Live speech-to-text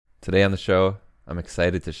Today on the show, I'm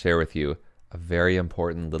excited to share with you a very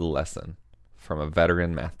important little lesson from a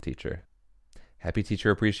veteran math teacher. Happy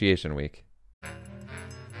Teacher Appreciation Week.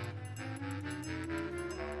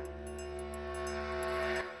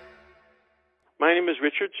 My name is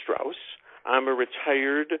Richard Strausz. I'm a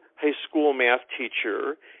retired high school math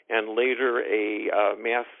teacher and later a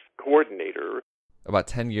math coordinator. About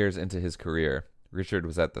 10 years into his career, Richard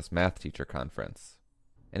was at this math teacher conference,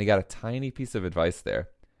 and he got a tiny piece of advice there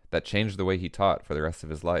that changed the way he taught for the rest of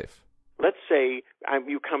his life. Let's say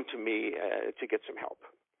you come to me to get some help.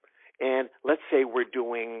 And let's say let's do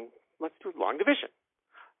long division.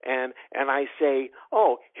 And I say,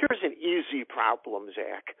 oh, here's an easy problem,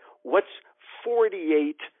 Zach. What's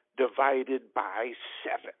 48 divided by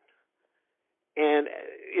 7? And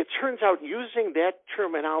it turns out using that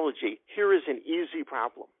terminology, here is an easy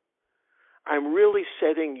problem. I'm really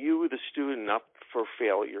setting you, the student, up for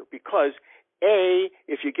failure because, A,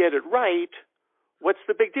 if you get it right, what's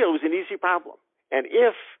the big deal? It was an easy problem. And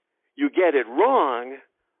if you get it wrong,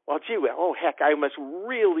 heck, I must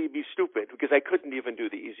really be stupid because I couldn't even do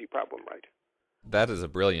the easy problem right. That is a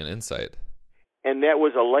brilliant insight. And that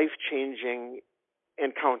was a life-changing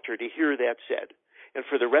encounter to hear that said. And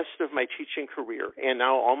for the rest of my teaching career, and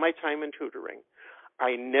now all my time in tutoring,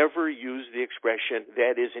 I never use the expression,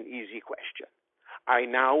 that is an easy question. I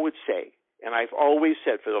now would say, and I've always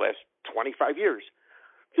said for the last 25 years,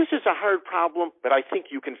 this is a hard problem, but I think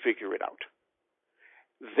you can figure it out.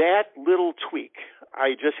 That little tweak,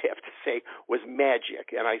 I just have to say, was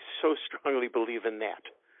magic, and I so strongly believe in that.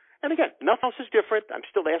 And again, nothing else is different. I'm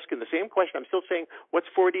still asking the same question. I'm still saying, what's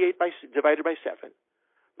 48 divided by 7?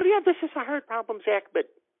 But yeah, this is a hard problem, Zach, but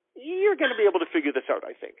you're going to be able to figure this out,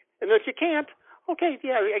 I think. And if you can't, okay,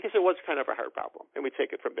 yeah, I guess it was kind of a hard problem, and we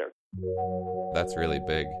take it from there. That's really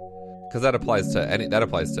big, because that applies to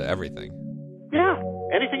everything. Yeah,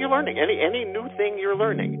 anything you're learning, any new thing you're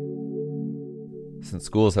learning. Since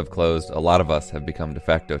schools have closed, a lot of us have become de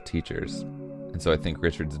facto teachers, and so I think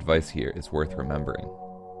Richard's advice here is worth remembering.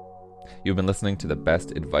 You've been listening to the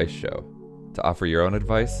Best Advice Show. To offer your own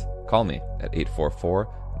advice, call me at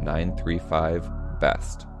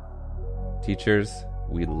 844-935-BEST. Teachers,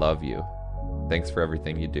 we love you. Thanks for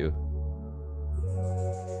everything you do.